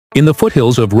In the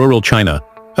foothills of rural China,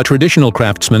 a traditional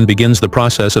craftsman begins the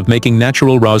process of making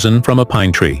natural rosin from a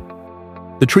pine tree.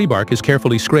 The tree bark is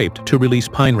carefully scraped to release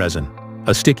pine resin,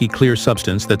 a sticky clear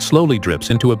substance that slowly drips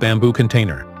into a bamboo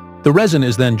container. The resin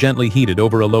is then gently heated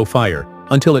over a low fire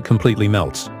until it completely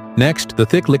melts. Next, the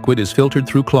thick liquid is filtered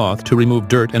through cloth to remove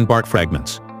dirt and bark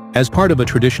fragments. As part of a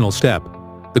traditional step,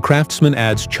 the craftsman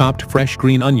adds chopped fresh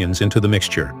green onions into the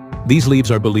mixture. These leaves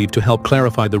are believed to help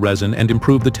clarify the resin and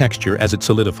improve the texture as it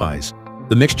solidifies.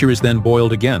 The mixture is then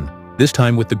boiled again, this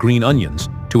time with the green onions,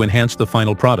 to enhance the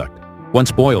final product.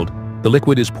 Once boiled, the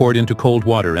liquid is poured into cold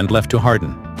water and left to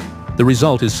harden. The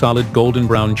result is solid golden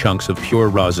brown chunks of pure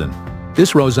rosin.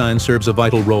 This rosin serves a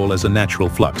vital role as a natural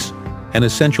flux, an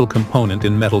essential component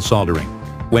in metal soldering.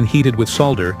 When heated with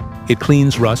solder, it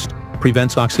cleans rust,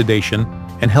 prevents oxidation,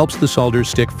 and helps the solder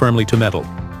stick firmly to metal.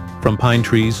 From pine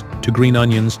trees, to green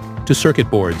onions, to circuit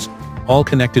boards, all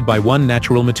connected by one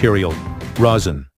natural material, rosin.